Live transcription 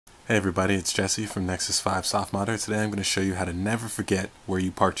Hey everybody, it's Jesse from Nexus 5 softModder. Today I'm going to show you how to never forget where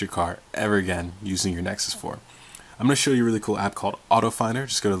you parked your car ever again using your Nexus 4. I'm going to show you a really cool app called AutoFinder.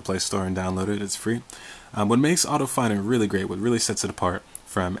 Just go to the Play Store and download it. It's free. What makes AutoFinder really great, what really sets it apart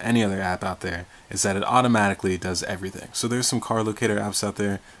from any other app out there, is that it automatically does everything. So there's some car locator apps out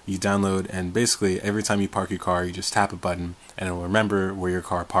there you download, and basically every time you park your car you just tap a button and it will remember where your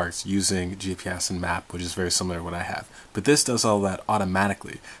car parks using GPS and map, which is very similar to what I have. But this does all that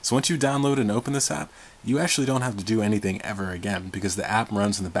automatically. So once you download and open this app, you actually don't have to do anything ever again, because the app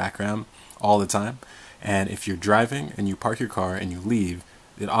runs in the background all the time. And if you're driving and you park your car and you leave,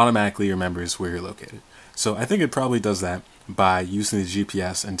 it automatically remembers where you're located. So I think it probably does that by using the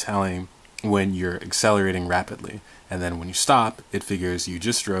GPS and telling when you're accelerating rapidly. And then when you stop, it figures you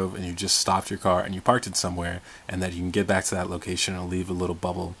just drove and you just stopped your car and you parked it somewhere, and that you can get back to that location and leave a little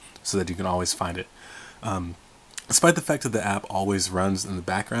bubble so that you can always find it. Despite the fact that the app always runs in the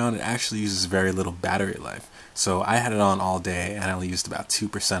background, it actually uses very little battery life. So I had it on all day and I only used about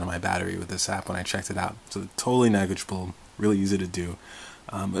 2% of my battery with this app when I checked it out. So totally negligible, really easy to do.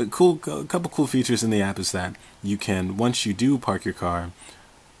 A couple cool features in the app is that you can, once you do park your car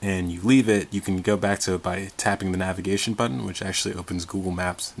and you leave it, you can go back to it by tapping the navigation button, which actually opens Google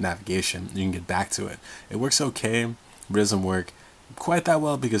Maps navigation. You can get back to it. It works okay, but it doesn't work quite that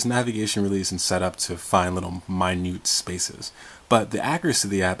well because navigation really isn't set up to find little minute spaces. But the accuracy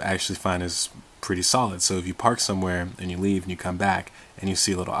of the app I actually find is pretty solid. So if you park somewhere and you leave and you come back and you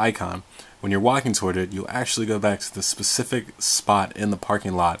see a little icon, when you're walking toward it, you'll actually go back to the specific spot in the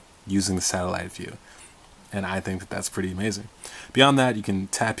parking lot using the satellite view. And I think that that's pretty amazing. Beyond that, you can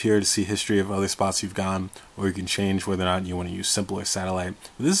tap here to see history of other spots you've gone, or you can change whether or not you want to use simple or satellite.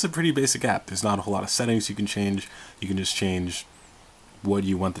 But this is a pretty basic app. There's not a whole lot of settings you can change. You can just change what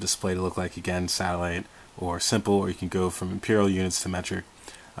you want the display to look like, again, satellite or simple, or you can go from imperial units to metric.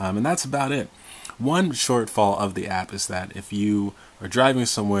 And that's about it. One shortfall of the app is that if you are driving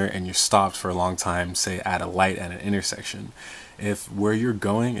somewhere and you're stopped for a long time, say at a light at an intersection, if where you're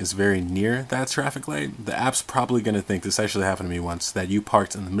going is very near that traffic light, the app's probably going to think, this actually happened to me once, that you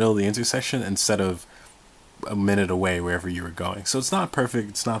parked in the middle of the intersection instead of a minute away wherever you were going. So it's not perfect,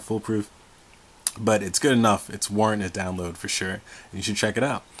 it's not foolproof, but it's good enough. It's warranted download for sure, and you should check it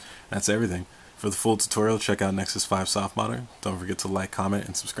out. That's everything. For the full tutorial, check out Nexus 5 softModder. Don't forget to like, comment,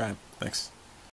 and subscribe. Thanks.